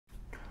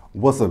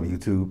What's up,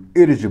 YouTube?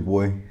 It is your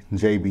boy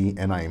JB,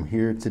 and I am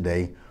here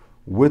today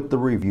with the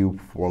review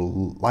for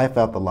Life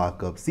After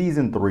Lockup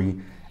Season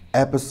 3,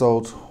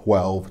 Episode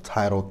 12,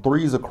 titled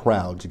Three's a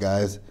Crowd, you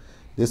guys.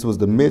 This was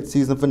the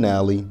mid-season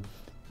finale,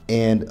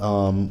 and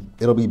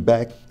it'll be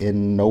back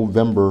in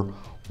November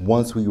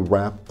once we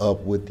wrap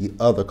up with the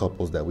other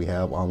couples that we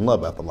have on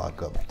Love After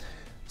Lockup.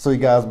 So, you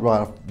guys,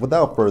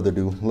 without further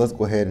ado, let's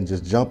go ahead and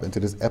just jump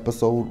into this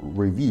episode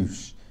review,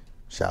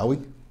 shall we?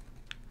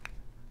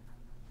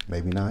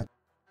 Maybe not.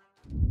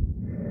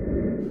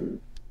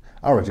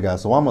 All right, you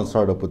guys, so I'm going to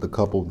start up with the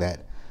couple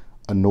that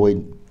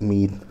annoyed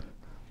me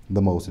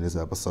the most in this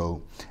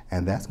episode,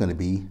 and that's going to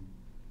be,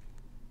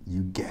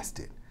 you guessed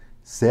it,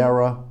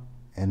 Sarah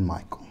and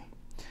Michael.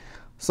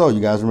 So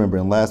you guys remember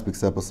in last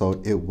week's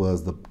episode, it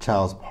was the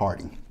child's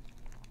party.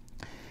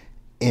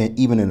 And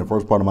even in the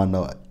first part of my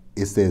note,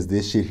 it says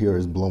this shit here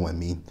is blowing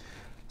me.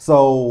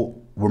 So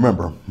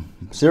remember,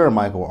 Sarah and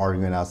Michael were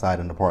arguing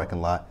outside in the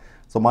parking lot.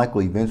 So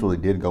Michael eventually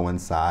did go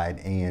inside,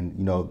 and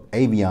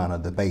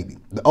Aviana, the baby,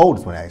 the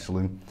oldest one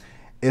actually,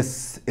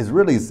 it's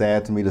really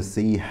sad to me to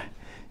see,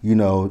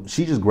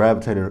 she just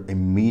gravitated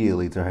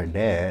immediately to her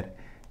dad,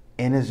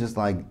 and it's just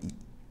like,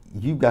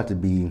 you've got to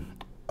be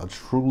a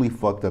truly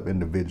fucked up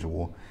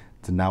individual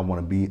to not want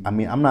to be. I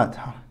mean, I'm not.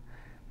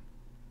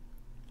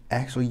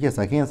 Actually, yes,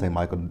 I can say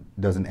Michael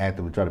doesn't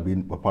actively try to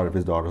be a part of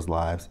his daughter's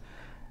lives,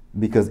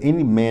 because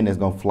any man that's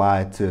gonna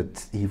fly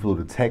he flew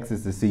to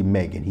Texas to see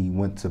Megan. He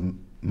went to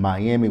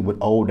Miami with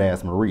old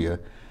ass Maria.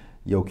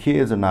 Your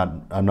kids are not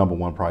a number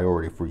one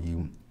priority for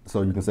you.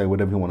 So you can say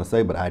whatever you want to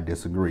say, but I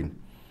disagree.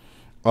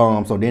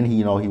 So then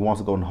he wants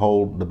to go and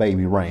hold the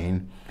baby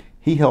Rain.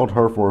 He held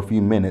her for a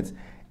few minutes,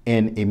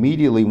 and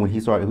immediately when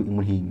he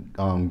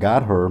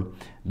got her,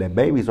 that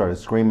baby started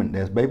screaming.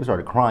 That baby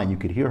started crying. You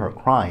could hear her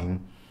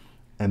crying,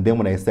 and then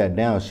when they sat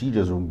down, she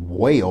just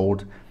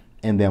wailed,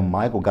 and then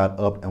Michael got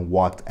up and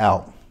walked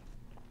out.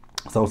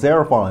 So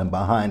Sarah following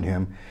behind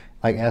him,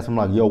 asked him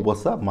yo,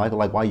 what's up, Michael?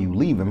 Why you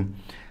leaving?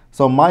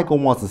 So Michael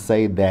wants to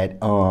say that,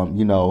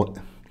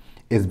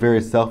 it's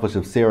very selfish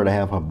of Sarah to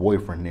have her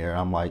boyfriend there.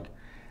 I'm like,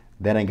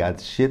 that ain't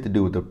got shit to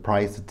do with the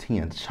price of tea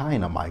in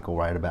China, Michael,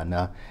 right about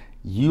now.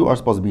 You are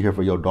supposed to be here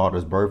for your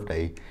daughter's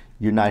birthday.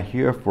 You're not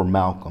here for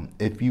Malcolm.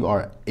 If you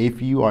are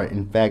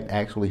in fact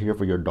actually here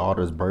for your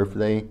daughter's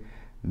birthday,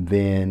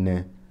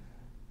 then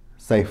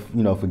say,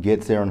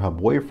 forget Sarah and her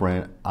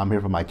boyfriend. I'm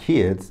here for my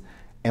kids,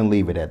 and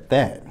leave it at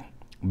that.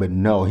 But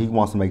no, he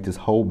wants to make this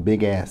whole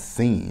big ass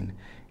scene,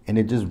 and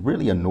it just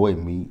really annoyed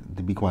me,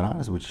 to be quite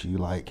honest with you.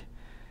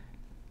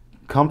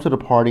 Come to the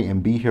party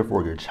and be here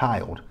for your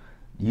child.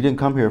 You didn't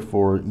come here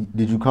for.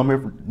 Did you come here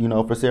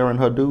for, for Sarah and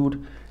her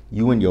dude?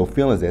 You and your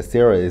feelings that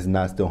Sarah is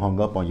not still hung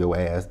up on your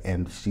ass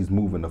and she's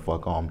moving the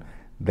fuck on.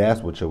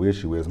 That's what your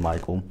issue is,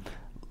 Michael.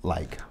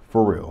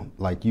 For real.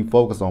 You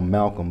focus on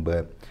Malcolm,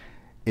 but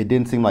it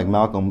didn't seem like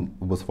Malcolm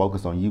was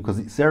focused on you,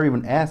 because Sarah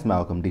even asked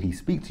Malcolm, did he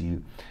speak to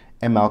you?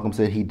 And Malcolm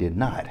said he did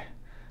not.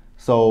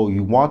 So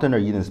you walked in there,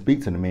 you didn't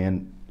speak to the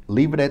man.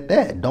 Leave it at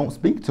that. Don't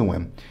speak to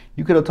him.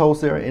 You could have told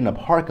Sarah in the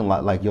parking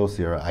lot, yo,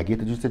 Sarah, I get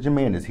that you said your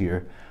man is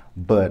here,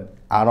 but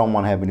I don't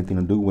want to have anything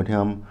to do with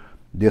him.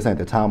 This ain't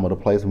the time or the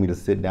place for me to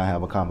sit down and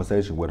have a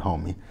conversation with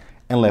homie,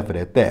 and left it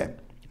at that.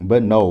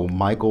 But no,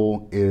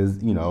 Michael is,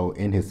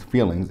 in his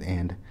feelings,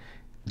 and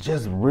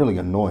just really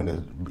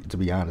annoying, to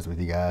be honest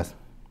with you guys.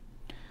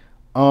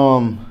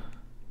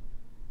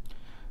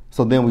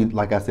 So then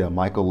like I said,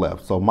 Michael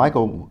left. So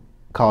Michael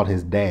called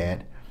his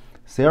dad.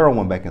 Sarah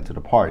went back into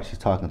the party. She's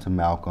talking to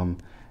Malcolm,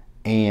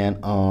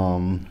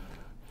 and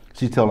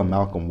she's telling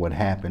Malcolm what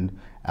happened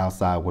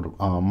outside with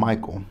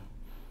Michael.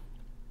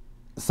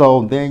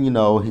 So then,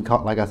 he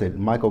called, like I said,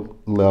 Michael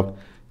left.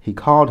 He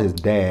called his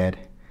dad,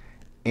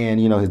 and,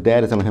 his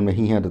dad is telling him that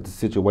he handled the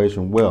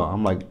situation well.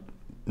 I'm like,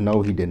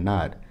 no, he did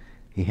not.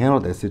 He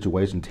handled that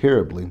situation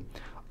terribly.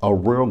 A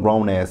real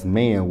grown-ass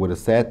man would have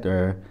sat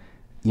there,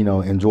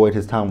 enjoyed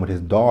his time with his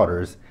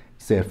daughters,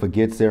 said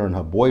forget Sarah and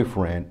her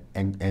boyfriend,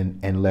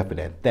 and left it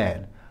at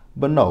that.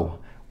 But no,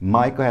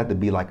 Michael had to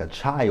be like a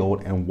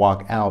child and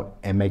walk out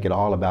and make it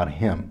all about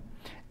him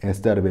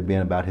instead of it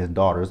being about his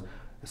daughters.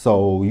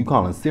 So you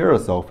calling Sarah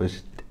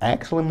selfish?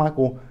 Actually,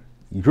 Michael,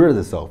 you're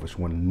the selfish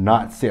one,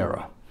 not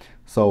Sarah.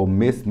 So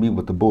miss me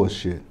with the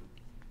bullshit.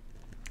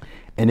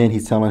 And then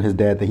he's telling his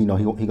dad that he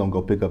gonna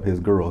go pick up his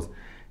girls.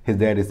 His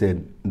daddy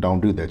said, don't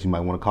do that. You might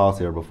want to call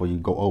Sarah before you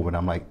go over. And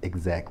I'm like,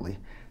 exactly.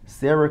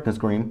 Sarah can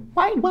scream,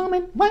 white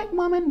woman, white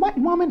woman, white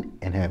woman,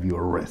 and have you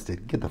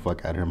arrested. Get the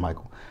fuck out of here,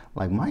 Michael.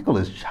 Michael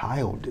is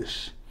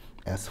childish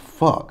as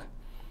fuck.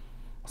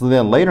 So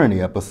then later in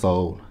the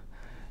episode,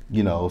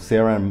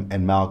 Sarah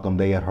and Malcolm,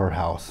 they at her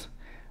house.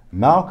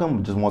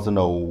 Malcolm just wants to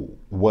know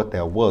what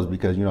that was,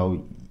 because,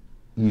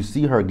 you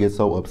see her get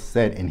so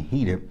upset and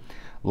heated.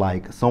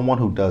 Someone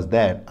who does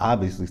that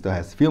obviously still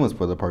has feelings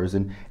for the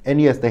person. And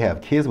yes, they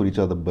have kids with each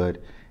other,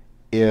 but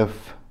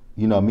if,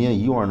 me and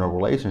you are in a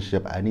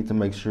relationship, I need to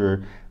make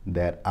sure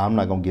that I'm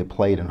not going to get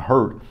played and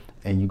hurt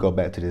and you go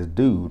back to this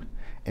dude.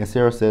 And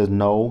Sarah says,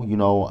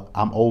 no,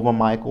 I'm over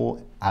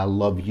Michael. I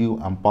love you.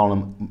 I'm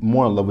falling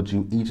more in love with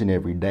you each and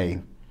every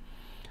day.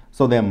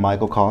 So then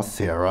Michael calls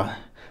Sarah,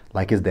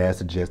 like his dad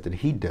suggested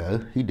he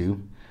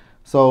do.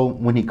 So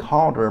when he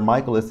called her,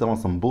 Michael is selling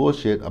some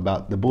bullshit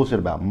about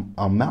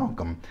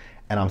Malcolm.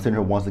 And I'm sitting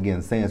here once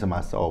again saying to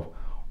myself,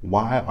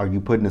 why are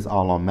you putting this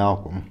all on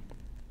Malcolm?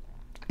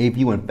 If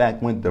you in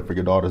fact went there for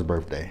your daughter's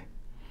birthday,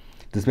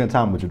 to spend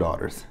time with your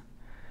daughters.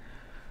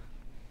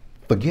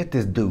 Forget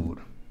this dude.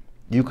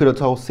 You could have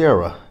told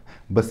Sarah.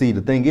 But see,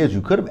 the thing is,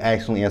 you could have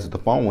actually answered the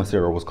phone when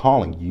Sarah was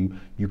calling you.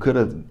 You could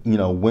have,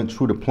 went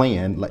through the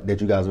plan like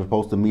that you guys were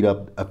supposed to meet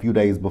up a few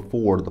days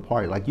before the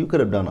party. Like, you could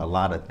have done a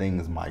lot of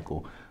things,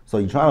 Michael. So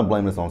you're trying to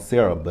blame this on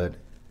Sarah, but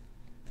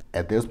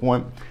at this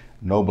point,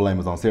 no blame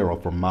is on Sarah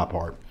from my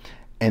part.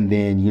 And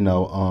then,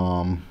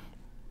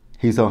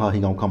 he's telling her he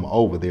gonna come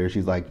over there.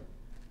 She's like,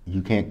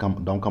 you can't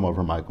come, don't come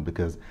over, Michael,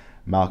 because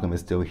Malcolm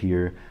is still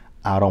here.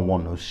 I don't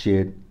want no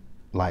shit.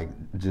 Like,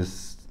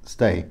 just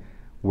stay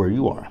where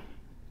you are.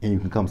 And you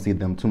can come see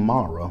them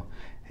tomorrow.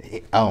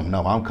 Oh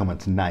no, I'm coming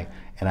tonight.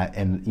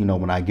 And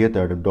when I get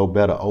there, the door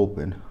better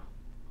open.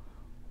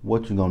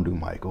 What you gonna do,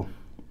 Michael?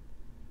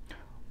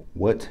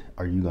 What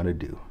are you gonna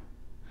do?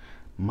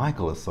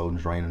 Michael is so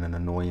draining and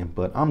annoying,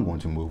 but I'm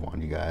going to move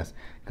on, you guys,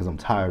 because I'm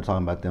tired of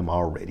talking about them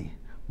already.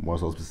 More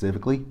so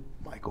specifically,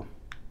 Michael.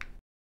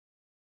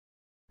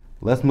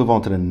 Let's move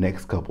on to the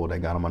next couple that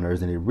got on my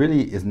nerves, and it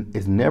really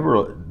is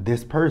never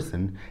this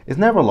person. It's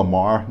never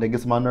Lamar that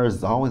gets on my nerves.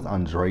 It's always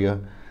Andrea.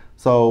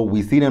 So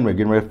we see them, they're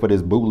getting ready for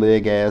this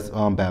bootleg ass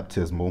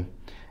baptismal.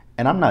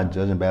 And I'm not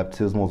judging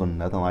baptismals or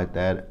nothing like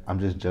that. I'm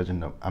just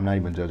judging I'm not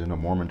even judging the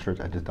Mormon church.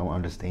 I just don't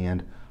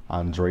understand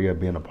Andrea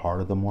being a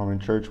part of the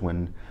Mormon church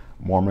when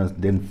Mormons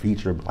didn't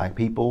feature black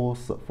people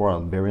for a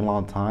very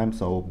long time.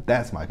 So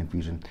that's my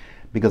confusion.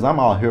 Because I'm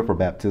all here for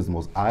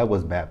baptismals. I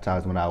was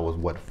baptized when I was,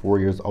 4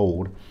 years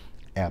old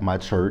at my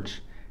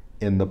church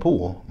in the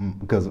pool.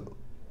 Because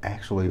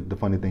actually, the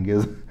funny thing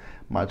is,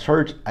 my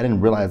church, I didn't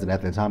realize it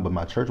at the time, but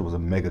my church was a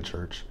mega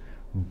church.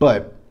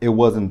 But it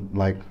wasn't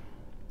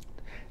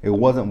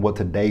what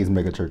today's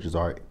mega churches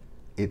are.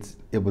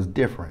 It was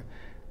different.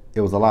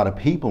 It was a lot of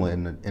people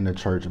in the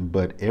church,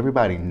 but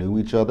everybody knew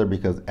each other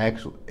because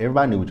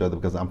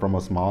I'm from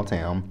a small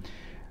town.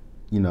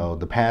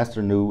 The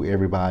pastor knew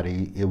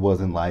everybody. It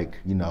wasn't like,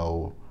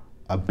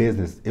 a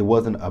business. It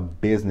wasn't a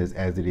business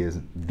as it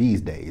is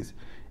these days.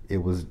 It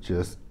was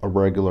just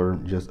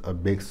a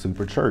big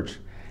super church.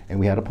 And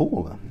we had a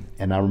pool.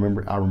 And I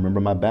remember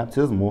my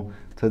baptismal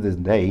to this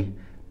day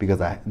because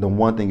the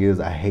one thing is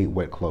I hate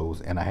wet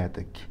clothes, and I had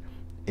to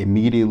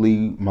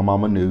immediately, my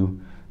mama knew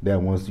that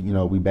once,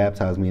 we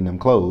baptized me in them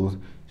clothes,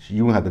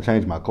 you won't have to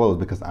change my clothes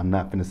because I'm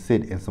not gonna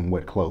sit in some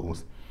wet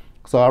clothes.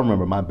 So I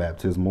remember my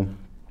baptismal.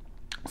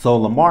 So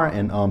Lamar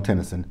and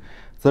Tennyson,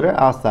 so they're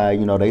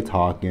outside, they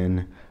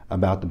talking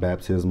about the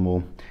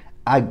baptismal.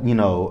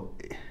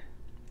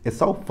 It's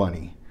so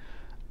funny.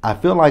 I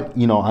feel like,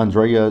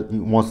 Andrea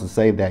wants to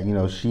say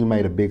that, she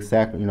made a big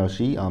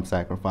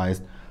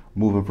sacrificed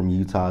moving from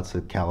Utah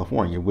to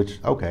California, which,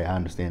 okay, I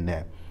understand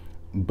that.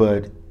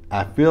 But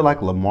I feel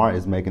like Lamar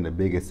is making the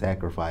biggest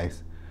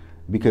sacrifice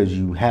because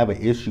you have an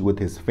issue with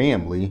his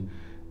family.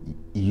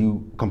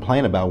 You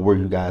complain about where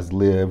you guys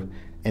live,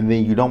 and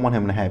then you don't want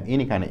him to have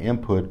any kind of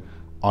input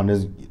on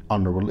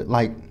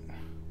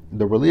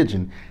the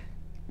religion.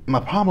 My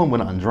problem with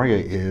Andrea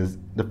is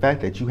the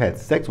fact that you had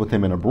sex with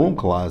him in a broom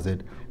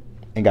closet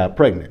and got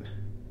pregnant.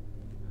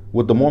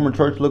 Would the Mormon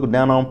church look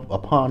down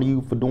upon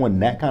you for doing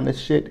that kind of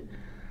shit?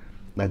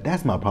 Like,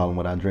 that's my problem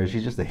with Andrea.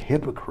 She's just a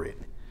hypocrite.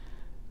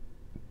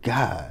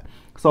 God.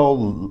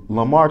 So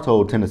Lamar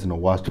told Tennyson to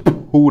watch the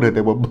pool that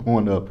they were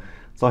blowing up.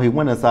 So he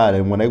went inside,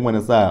 and when they went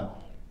inside,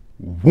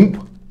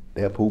 whoop,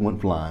 that pool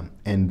went flying.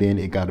 And then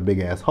it got a big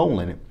ass hole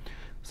in it.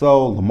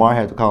 So Lamar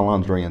had to call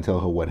Andrea and tell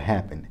her what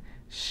happened.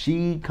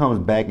 She comes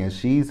back and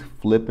she's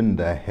flipping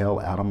the hell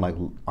out. I'm like,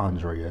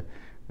 Andrea,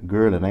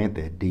 girl, it ain't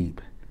that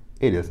deep.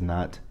 It is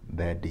not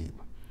that deep.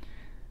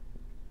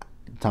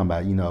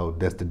 Talking about,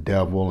 that's the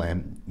devil,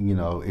 and,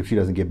 if she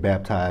doesn't get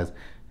baptized,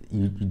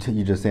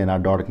 you're just saying our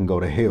daughter can go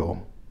to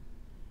hell.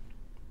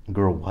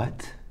 Girl,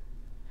 what?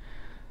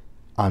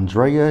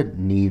 Andrea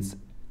needs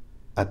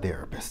a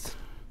therapist.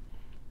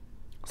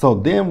 So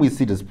then we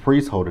see this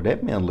priest holder.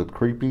 That man looked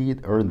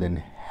creepier than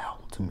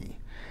hell to me.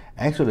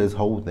 Actually, this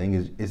whole thing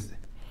is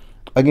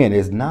again,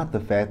 it's not the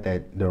fact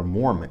that they're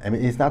Mormon. I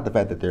mean, it's not the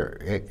fact that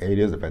it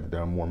is the fact that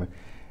they're Mormon.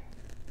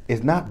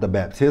 It's not the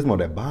baptismal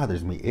that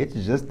bothers me. It's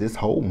just this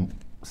whole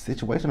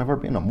situation of her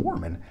being a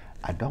Mormon.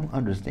 I don't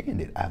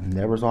understand it. I've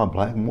never saw a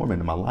black Mormon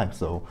in my life,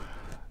 so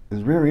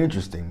it's very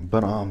interesting.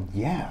 But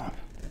yeah.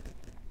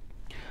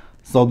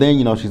 So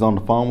then, she's on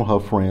the phone with her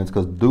friends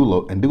because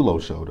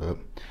Dulo showed up.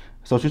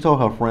 So she told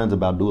her friends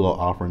about Dulo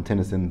offering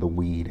Tennyson the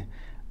weed.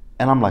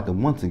 And I'm like,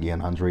 once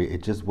again, Andrea,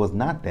 it just was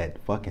not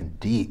that fucking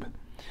deep.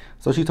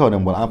 So she told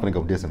him, well, I'm going to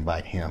go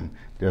disinvite him.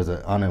 There's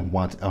an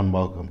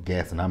unwelcome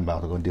guest, and I'm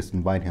about to go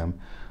disinvite him.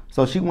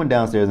 So she went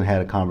downstairs and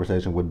had a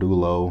conversation with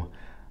Dulo.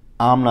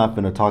 I'm not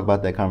going to talk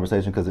about that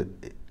conversation because,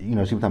 she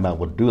was talking about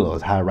what Dulo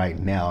is high right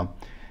now.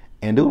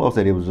 And Dulo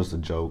said it was just a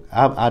joke.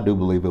 I do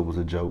believe it was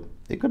a joke.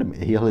 It could have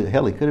been,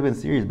 hell, it could have been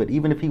serious. But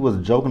even if he was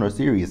joking or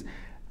serious,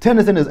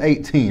 Tennyson is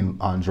 18,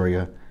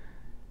 Andrea.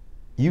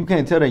 You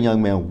can't tell that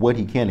young man what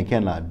he can and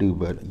cannot do.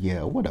 But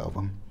yeah,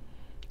 whatever.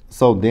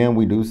 So then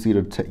we do see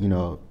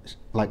the,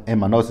 like in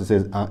my notes it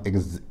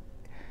says,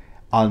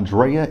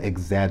 Andrea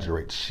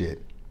exaggerates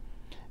shit.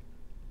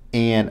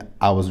 And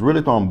I was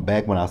really thrown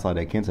back when I saw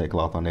that kente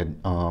cloth on that.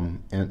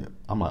 And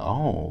I'm like,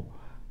 oh,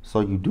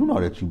 so you do know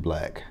that you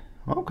black.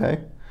 Okay.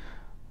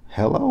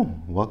 Hello.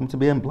 Welcome to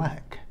being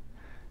black.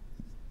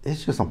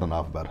 It's just something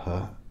off about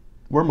her.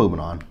 We're moving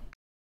on.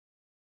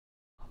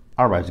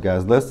 All right, you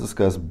guys, let's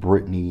discuss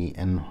Brittany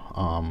and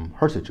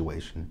her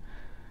situation.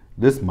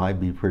 This might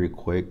be pretty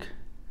quick.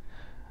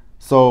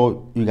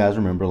 So you guys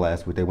remember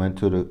last week they went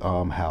to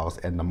the house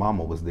and the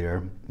mama was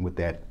there with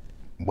that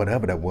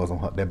whatever that was on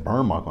her, that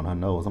burn mark on her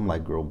nose. I'm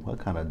like, girl, what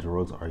kind of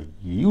drugs are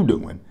you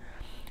doing?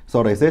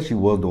 So they said she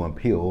was doing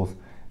pills.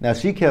 Now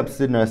she kept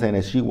sitting there saying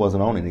that she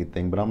wasn't on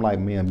anything, but I'm like,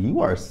 ma'am,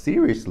 you are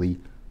seriously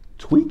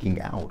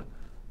tweaking out.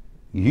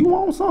 You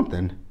on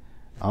something.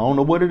 I don't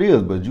know what it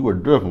is, but you are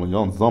definitely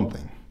on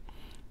something.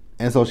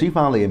 And so she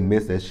finally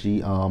admits that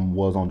she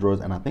was on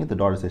drugs, and I think the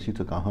daughter said she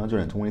took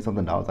 $120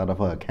 something out of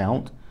her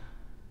account.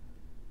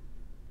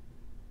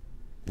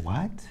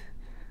 What?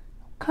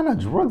 What kind of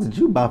drugs did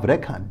you buy for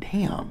that kind?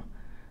 Damn.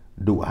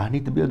 Do I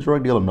need to be a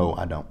drug dealer? No,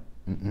 I don't.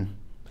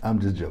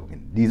 I'm just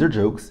joking. These are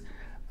jokes.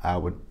 I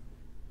would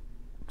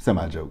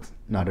semi-jokes,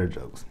 not her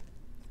jokes.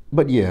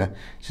 But yeah,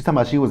 she's talking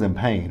about she was in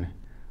pain.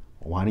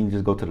 Why didn't you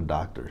just go to the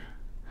doctor?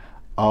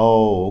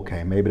 Oh,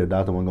 okay. Maybe the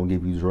doctor wasn't gonna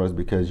give you drugs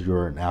because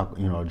you're an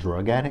a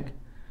drug addict.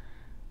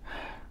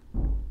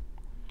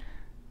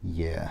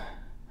 Yeah.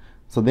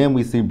 So then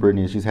we see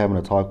Brittany and she's having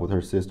a talk with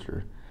her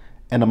sister.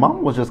 And the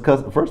mama was just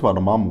cussing. First of all,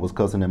 the mama was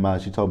cussing him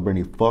out. She told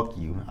Brittany, fuck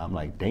you. I'm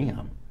like,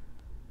 damn.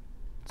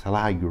 Tell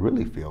her how you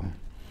really feel.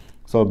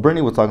 So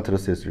Brittany was talking to the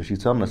sister.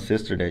 She's telling the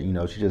sister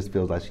that, she just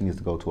feels like she needs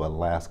to go to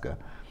Alaska.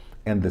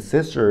 And the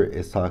sister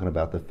is talking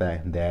about the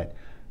fact that,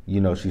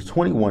 she's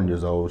 21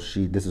 years old.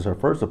 This is her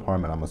first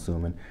apartment, I'm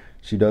assuming.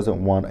 She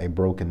doesn't want a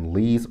broken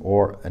lease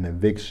or an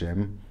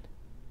eviction.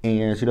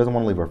 And she doesn't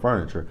want to leave her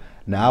furniture.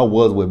 Now, I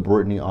was with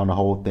Brittany on the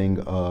whole thing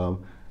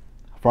of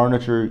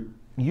furniture.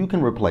 You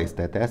can replace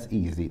that. That's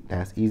easy.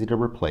 That's easy to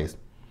replace.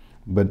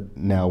 But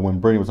now when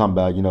Brittany was talking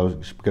about,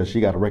 because she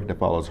got a record that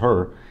follows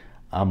her,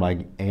 I'm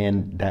like,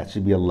 and that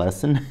should be a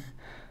lesson.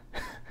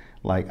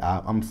 Like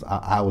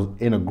I was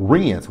in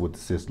agreement with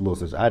the little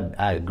sister.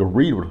 I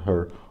agreed with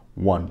her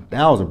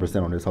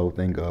 1,000% on this whole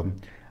thing of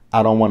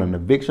I don't want an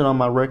eviction on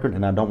my record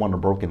and I don't want a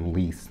broken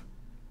lease.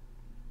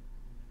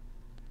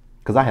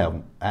 Because I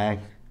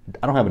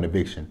don't have an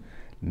eviction.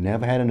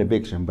 Never had an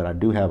eviction, but I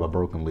do have a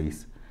broken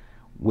lease.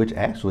 Which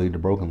actually the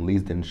broken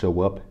lease didn't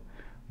show up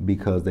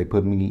because they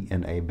put me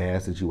in a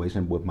bad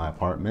situation with my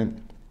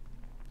apartment.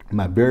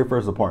 My very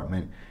first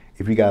apartment,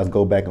 if you guys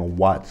go back and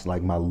watch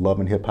like my Love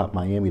and Hip Hop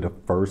Miami, the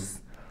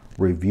first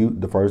reviews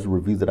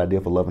that I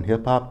did for Love and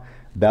Hip Hop,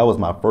 that was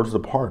my first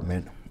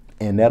apartment.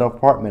 And that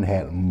apartment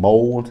had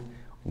mold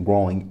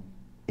growing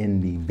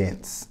in the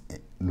vents.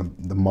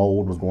 The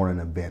mold was growing in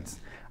the vents.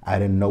 I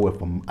didn't know it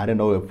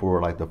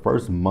for like the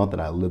first month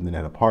that I lived in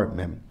that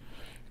apartment.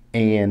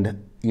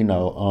 And I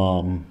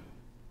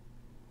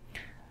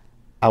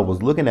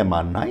was looking at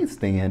my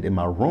nightstand in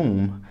my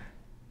room.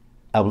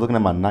 And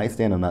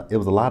it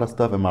was a lot of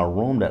stuff in my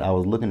room that I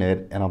was looking at,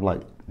 and I'm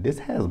like, this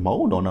has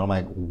mold on it. I'm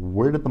like,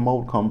 where did the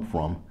mold come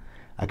from?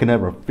 I can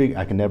never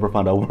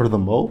find out where the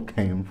mold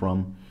came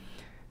from.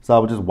 So I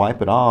would just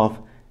wipe it off,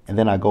 and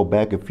then I go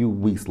back a few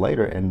weeks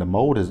later, and the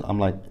mold I'm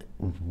like,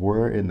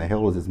 where in the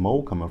hell is this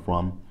mold coming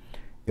from?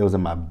 It was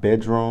in my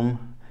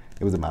bedroom.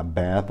 It was in my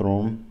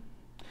bathroom.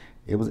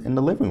 It was in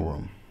the living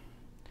room.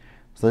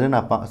 So then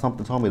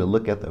something told me to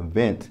look at the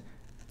vent,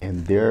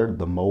 and there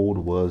the mold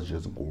was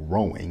just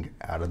growing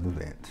out of the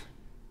vent.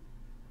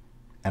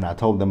 And I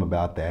told them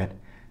about that.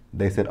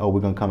 They said, oh,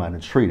 we're going to come out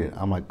and treat it.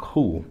 I'm like,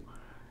 cool.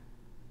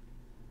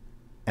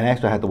 And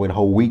actually I had to wait a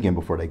whole weekend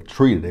before they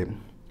treated it.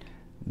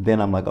 Then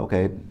I'm like,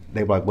 okay.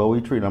 They were like, well, we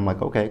treated it. I'm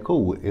like, okay,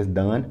 cool. It's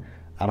done.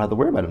 I don't have to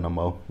worry about it no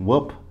more.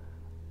 Whoop.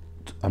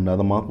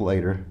 Another month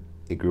later,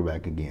 it grew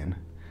back again.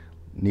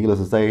 Needless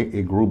to say,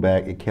 it grew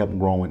back. It kept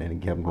growing and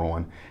it kept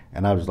growing.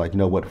 And I was just like, you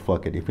know what?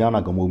 Fuck it. If y'all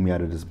not going to move me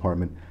out of this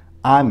apartment,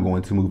 I'm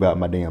going to move out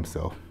my damn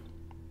self.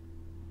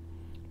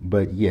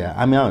 But yeah,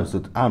 I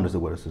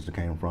understood where the sister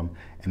came from.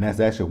 And that's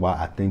actually why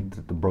I think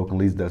that the broken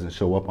lease doesn't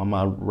show up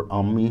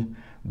on me,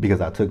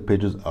 because I took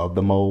pictures of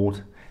the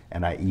mold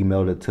and I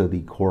emailed it to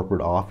the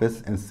corporate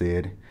office and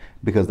said,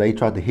 because they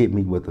tried to hit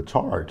me with a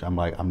charge. I'm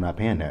like, I'm not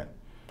paying that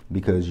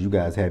because you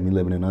guys had me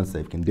living in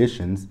unsafe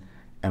conditions,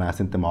 and I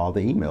sent them all the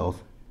emails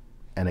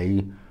and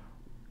they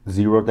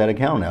zeroed that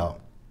account out.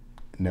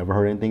 Never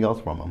heard anything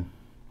else from them.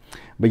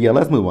 But yeah,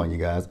 let's move on, you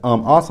guys.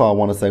 Also, I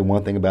want to say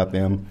one thing about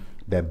them.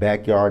 That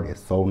backyard is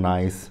so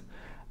nice.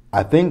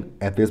 I think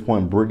at this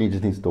point, Brittany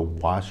just needs to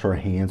wash her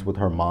hands with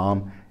her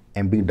mom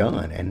and be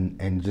done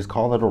and just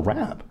call it a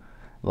wrap.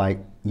 Like,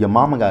 your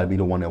mama got to be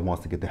the one that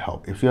wants to get the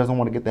help. If she doesn't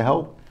want to get the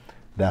help,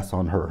 that's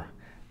on her.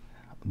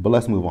 But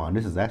let's move on.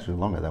 This is actually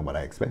longer than what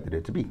I expected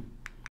it to be.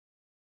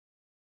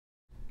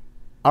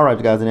 All right,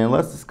 you guys, and then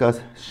let's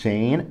discuss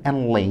Shane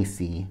and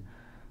Lacey.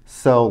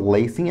 So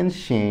Lacey and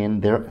Shane,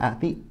 they're at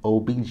the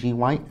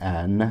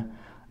OBGYN,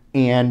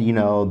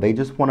 and they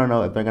just want to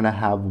know if they're gonna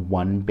have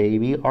one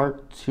baby or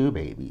two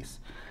babies.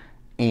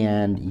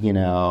 And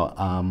so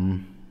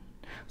I'm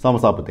gonna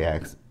stop with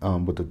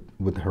the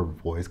with her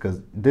voice,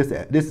 because this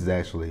is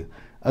actually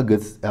a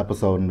good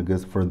episode and a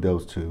good for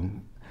those two.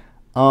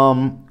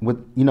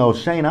 With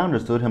Shane, I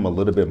understood him a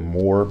little bit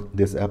more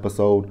this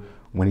episode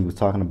when he was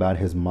talking about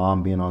his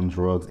mom being on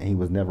drugs,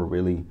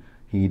 and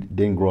he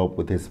didn't grow up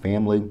with his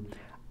family.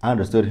 I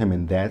understood him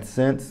in that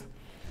sense,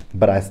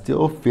 but I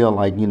still feel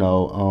like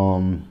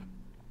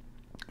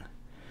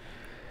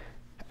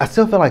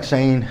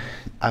Shane.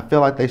 I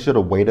feel like they should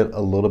have waited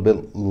a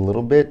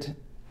little bit.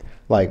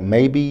 Like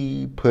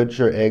maybe put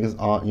your eggs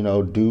on,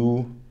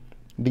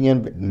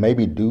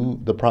 maybe do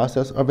the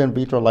process of in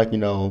vitro, like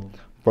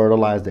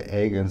fertilize the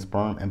egg and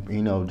sperm,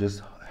 and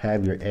just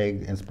have your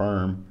egg and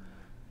sperm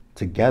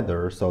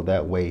together, so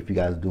that way if you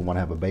guys do want to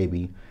have a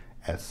baby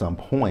at some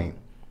point,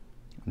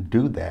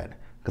 do that.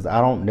 Because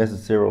I don't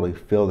necessarily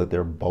feel that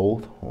they're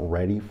both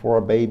ready for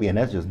a baby, and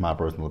that's just my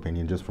personal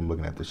opinion, just from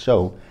looking at the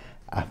show.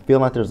 I feel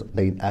like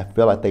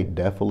they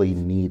definitely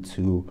need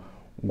to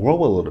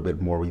grow a little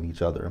bit more with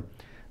each other.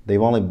 I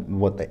don't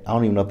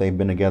even know if they've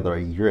been together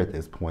a year at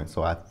this point,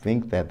 so I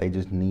think that they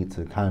just need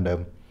to kind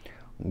of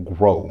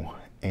grow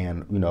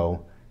and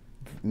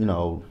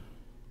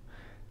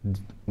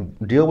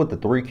deal with the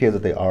 3 kids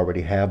that they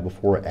already have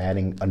before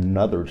adding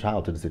another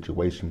child to the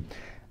situation.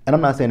 And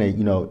I'm not saying that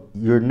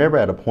you're never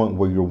at a point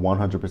where you're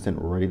 100%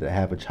 ready to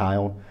have a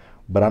child,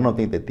 but I don't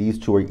think that these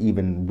two are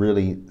even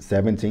really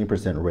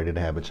 17% ready to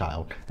have a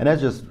child. And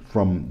that's just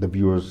from the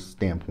viewer's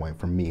standpoint,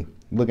 from me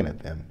looking at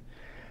them.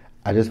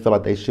 I just feel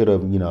like they should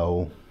have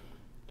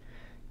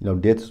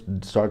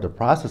did start the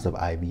process of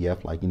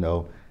IVF, like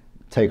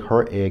take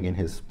her egg and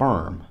his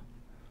sperm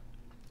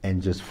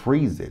and just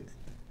freeze it.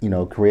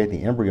 Create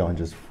the embryo and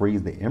just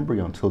freeze the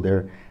embryo until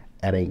they're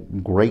at a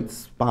great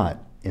spot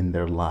in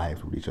their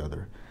lives with each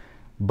other.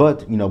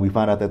 But, we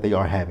find out that they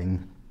are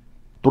having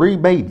 3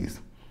 babies,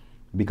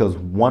 because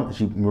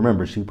she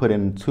put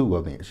in 2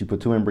 of them. She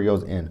put 2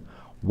 embryos in.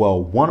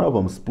 Well, one of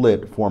them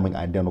split, forming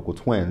identical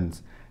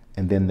twins,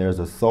 and then there's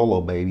a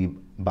solo baby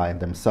by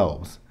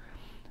themselves.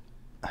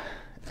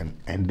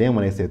 And then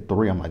when they said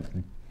 3, I'm like,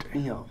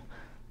 damn,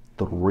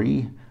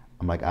 3?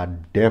 I'm like, I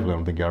definitely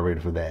don't think y'all ready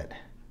for that.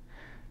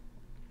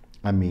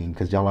 I mean,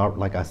 because y'all are,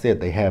 like I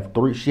said, they have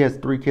 3. She has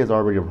 3 kids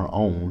already of her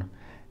own,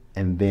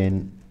 and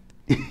then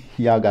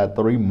y'all got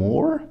 3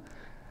 more.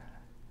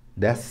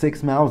 That's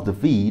 6 mouths to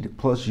feed,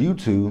 plus you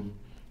 2.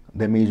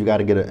 That means you got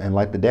to and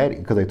like the daddy,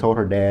 because they told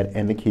her dad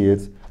and the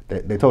kids,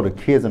 they told the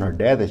kids and her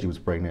dad that she was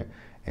pregnant,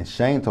 and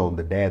Shane told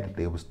the dad that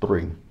there was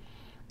 3.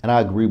 And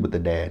I agree with the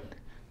dad.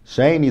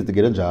 Shane needs to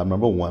get a job,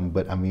 number 1,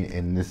 but I mean,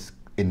 in this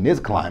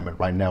climate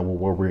right now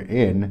where we're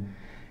in,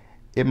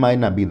 it might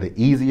not be the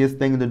easiest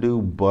thing to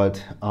do,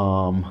 but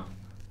I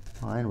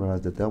didn't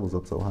realize that was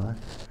up so high.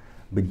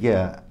 But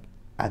yeah,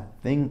 I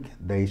think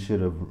Lacey,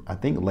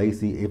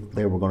 if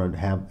they were going to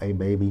have a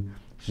baby,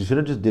 she should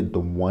have just did the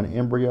 1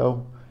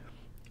 embryo.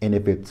 And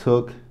if it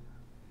took,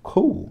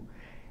 cool.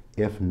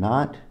 If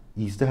not,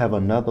 you still have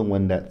another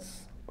one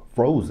that's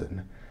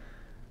frozen.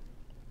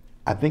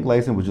 I think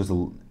Lacey was just,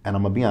 and I'm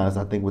going to be honest,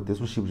 I think with this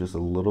one, she was just a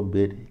little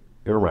bit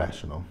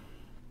irrational.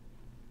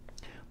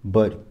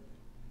 But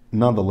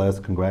nonetheless,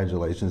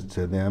 congratulations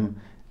to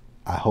them.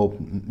 I hope,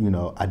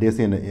 I did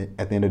see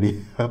at the end of the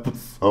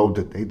episode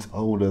that they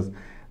told us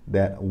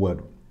that,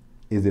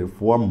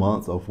 4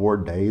 months or 4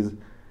 days?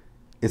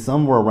 It's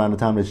somewhere around the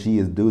time that she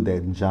is due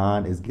that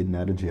John is getting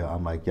out of jail.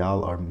 I'm like,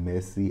 y'all are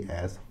messy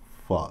as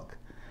fuck.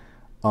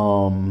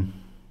 Yeah,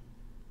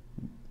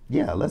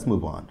 let's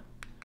move on.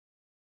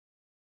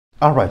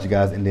 All right, you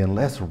guys, and then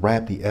let's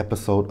wrap the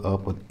episode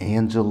up with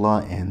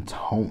Angela and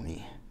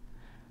Tony.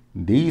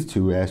 These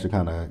two actually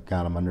kind of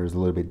got on my nerves a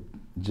little bit,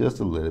 just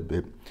a little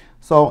bit.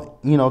 So,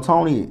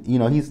 Tony,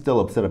 he's still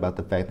upset about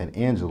the fact that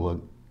Angela,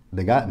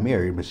 they got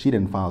married, but she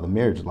didn't file the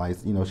marriage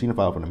license. She didn't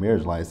file for the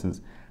marriage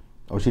license,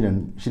 or she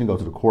didn't go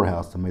to the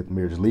courthouse to make the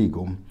marriage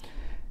legal.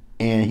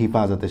 And he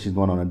finds out that she's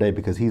going on a date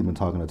because he's been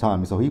talking to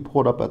Tommy. So he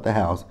pulled up at the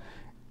house,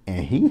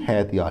 and he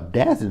had the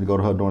audacity to go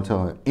to her door and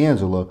tell her,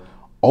 Angela,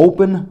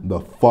 open the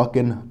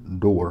fucking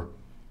door.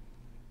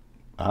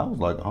 I was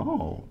like,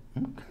 oh,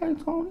 okay,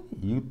 Tony,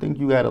 you think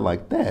you got it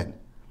like that?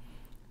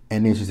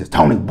 And then she says,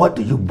 Tony, what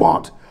do you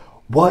want?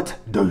 What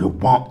do you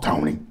want,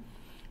 Tony?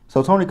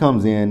 So Tony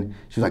comes in.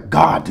 She's like,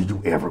 God, do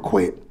you ever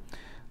quit?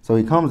 So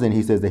he comes in.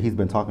 He says that he's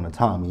been talking to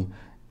Tommy,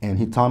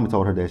 and Tommy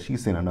told her that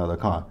she's seen another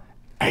car.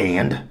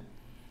 And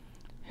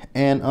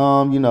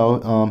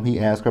he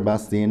asked her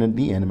about seeing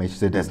the anime. She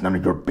said, that's none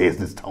of your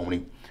business,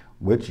 Tony.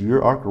 Which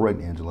you are correct,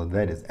 Angela.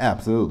 That is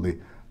absolutely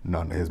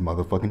none of his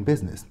motherfucking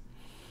business.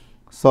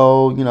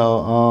 So,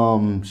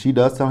 she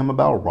does tell him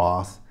about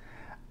Ross.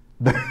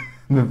 The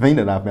thing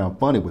that I found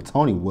funny with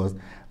Tony was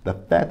The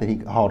fact that he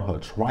called her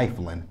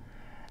trifling.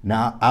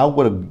 Now I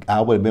would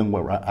have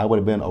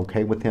been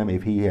okay with him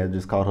if he had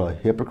just called her a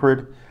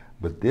hypocrite,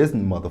 but this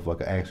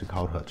motherfucker actually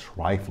called her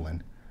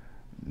trifling.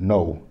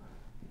 No,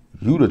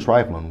 you the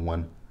trifling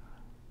one.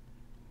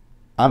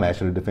 I'm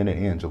actually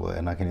defending Angela,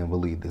 and I can't even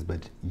believe this,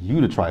 but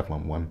you the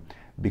trifling one,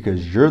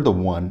 because you're the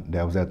one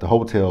that was at the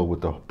hotel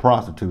with the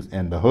prostitutes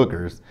and the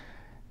hookers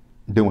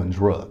doing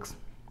drugs.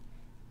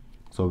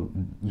 So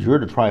you're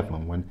the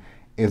trifling one.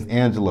 Is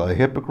Angela a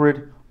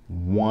hypocrite?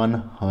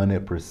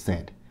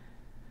 100%.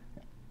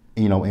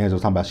 You know,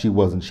 Angela's talking about she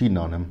wasn't cheating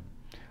on him.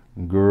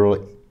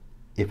 Girl,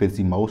 if it's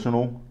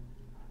emotional,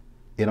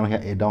 it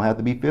don't have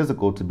to be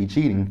physical to be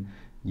cheating.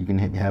 You can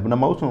have an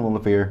emotional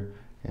affair,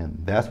 and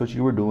that's what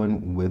you were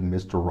doing with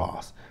Mr.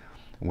 Ross.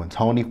 When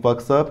Tony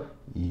fucks up,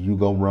 you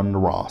go run to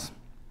Ross.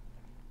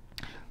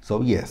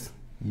 So yes,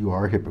 you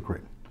are a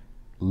hypocrite.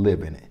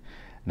 Live in it.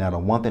 Now, the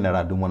one thing that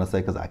I do want to say,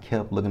 because I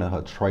kept looking at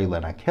her trailer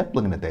and I kept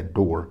looking at that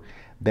door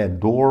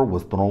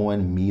was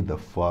throwing me the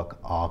fuck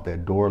off.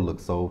 That door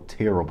looked so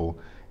terrible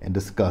and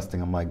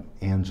disgusting. I'm like,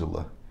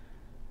 Angela,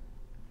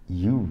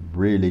 you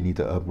really need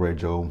to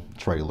upgrade your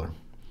trailer.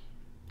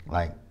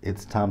 Like,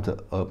 it's time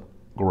to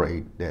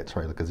upgrade that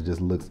trailer because it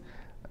just looks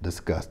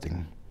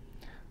disgusting.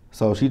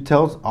 So she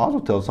also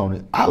tells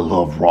Tony, I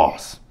love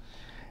Ross,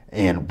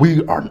 and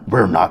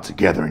we're not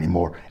together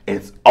anymore.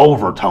 It's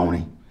over,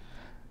 Tony.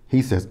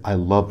 He says, I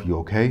love you,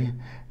 okay?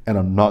 And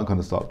I'm not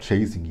gonna stop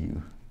chasing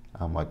you.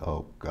 I'm like,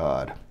 oh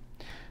God.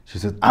 She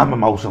says, I'm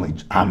emotionally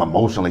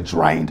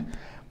drained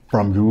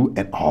from you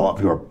and all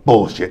of your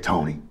bullshit,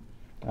 Tony.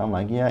 I'm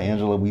like, yeah,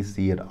 Angela, we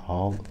see it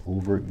all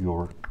over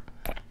your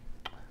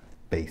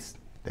face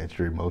that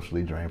you're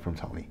emotionally drained from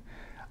Tony.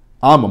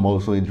 I'm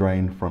emotionally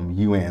drained from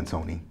you and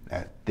Tony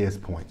at this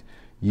point.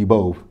 You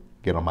both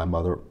get on my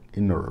mother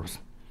in nerves.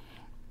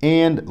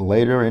 And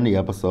later in the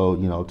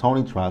episode, you know,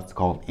 Tony tries to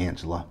call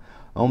Angela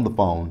on the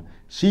phone.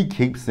 She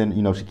keeps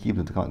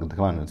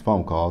declining his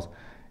phone calls.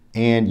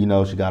 And, you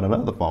know, she got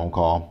another phone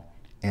call.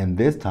 And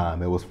this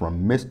time it was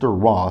from Mr.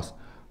 Ross,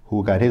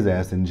 who got his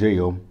ass in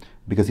jail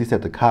because he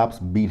said the cops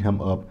beat him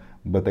up,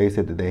 but they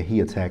said that he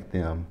attacked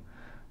them.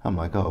 I'm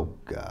like, oh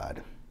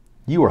God.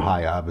 You were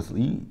high,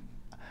 obviously.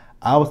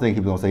 I was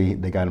thinking he was going to say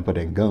they got him for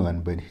that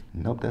gun, but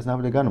nope, that's not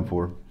what they got him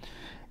for.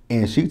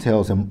 And she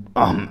tells him,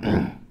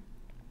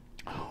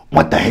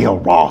 what the hell,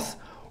 Ross?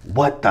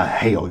 What the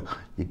hell?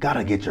 You got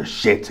to get your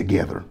shit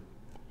together.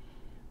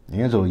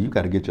 Angela, you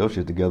got to get your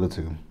shit together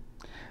too.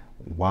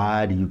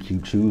 Why do you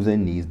keep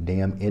choosing these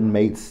damn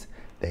inmates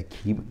that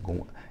keep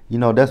going? You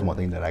know, that's one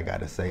thing that I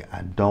got to say.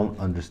 I don't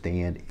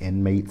understand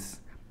inmates.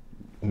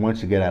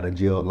 Once you get out of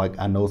jail, like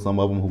I know some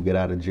of them who get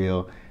out of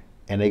jail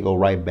and they go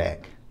right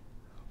back.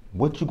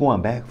 What you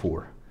going back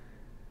for?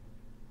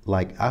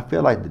 Like, I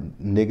feel like the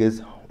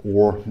niggas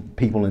or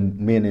people and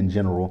men in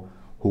general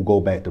who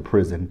go back to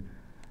prison,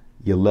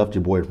 you left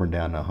your boyfriend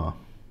down there, huh?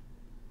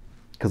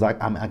 Because I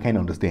can't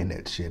understand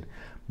that shit.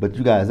 But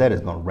you guys, that is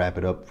going to wrap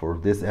it up for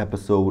this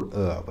episode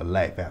of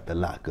Life After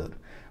Lockup.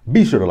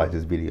 Be sure to like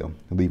this video,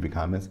 leave your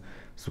comments,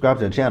 subscribe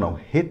to the channel,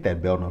 hit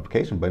that bell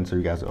notification button so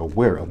you guys are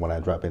aware of when I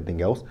drop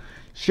anything else.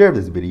 Share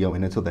this video,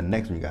 and until the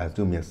next one, you guys,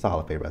 do me a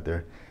solid favor out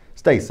there.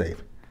 Stay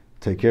safe,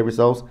 take care of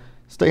yourselves,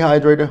 stay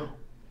hydrated,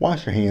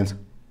 wash your hands,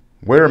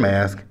 wear a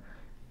mask,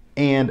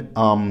 and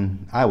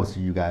I will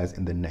see you guys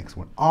in the next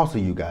one. Also,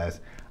 you guys,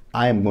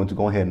 I am going to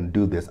go ahead and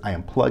do this. I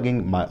am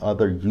plugging my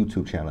other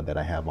YouTube channel that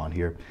I have on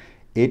here.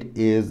 It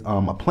is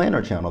a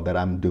planner channel that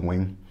I'm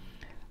doing.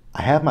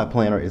 I have my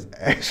planner is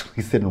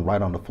actually sitting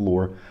right on the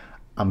floor.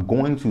 I'm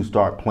going to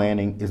start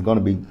planning. It's going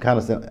to be kind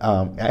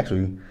of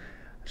actually,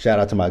 shout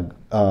out to my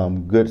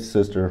good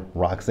sister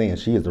Roxanne.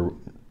 She is the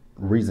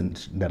reason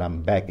that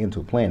I'm back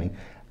into planning.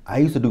 I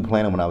used to do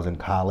planning when I was in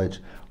college,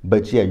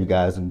 but yeah, you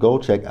guys, go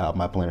check out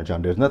my planner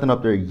channel. There's nothing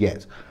up there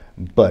yet,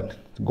 but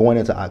going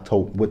into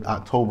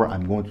October,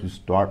 I'm going to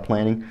start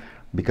planning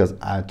because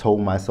I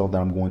told myself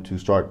that I'm going to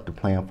start to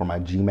plan for my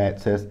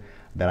GMAT test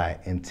that I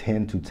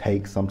intend to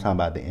take sometime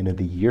by the end of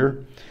the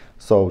year.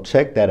 So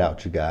check that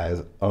out, you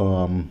guys.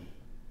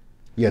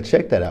 Yeah,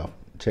 check that out.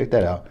 Check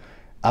that out.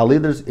 I'll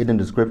leave this in the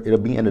description.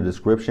 It'll be in the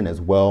description as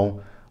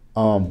well.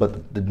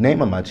 But the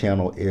name of my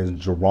channel is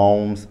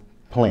Jerome's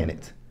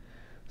Planet.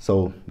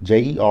 So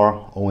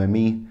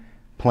Jerome,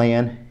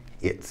 Plan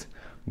It.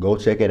 Go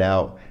check it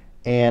out.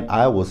 And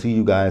I will see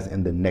you guys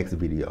in the next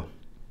video.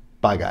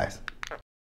 Bye, guys.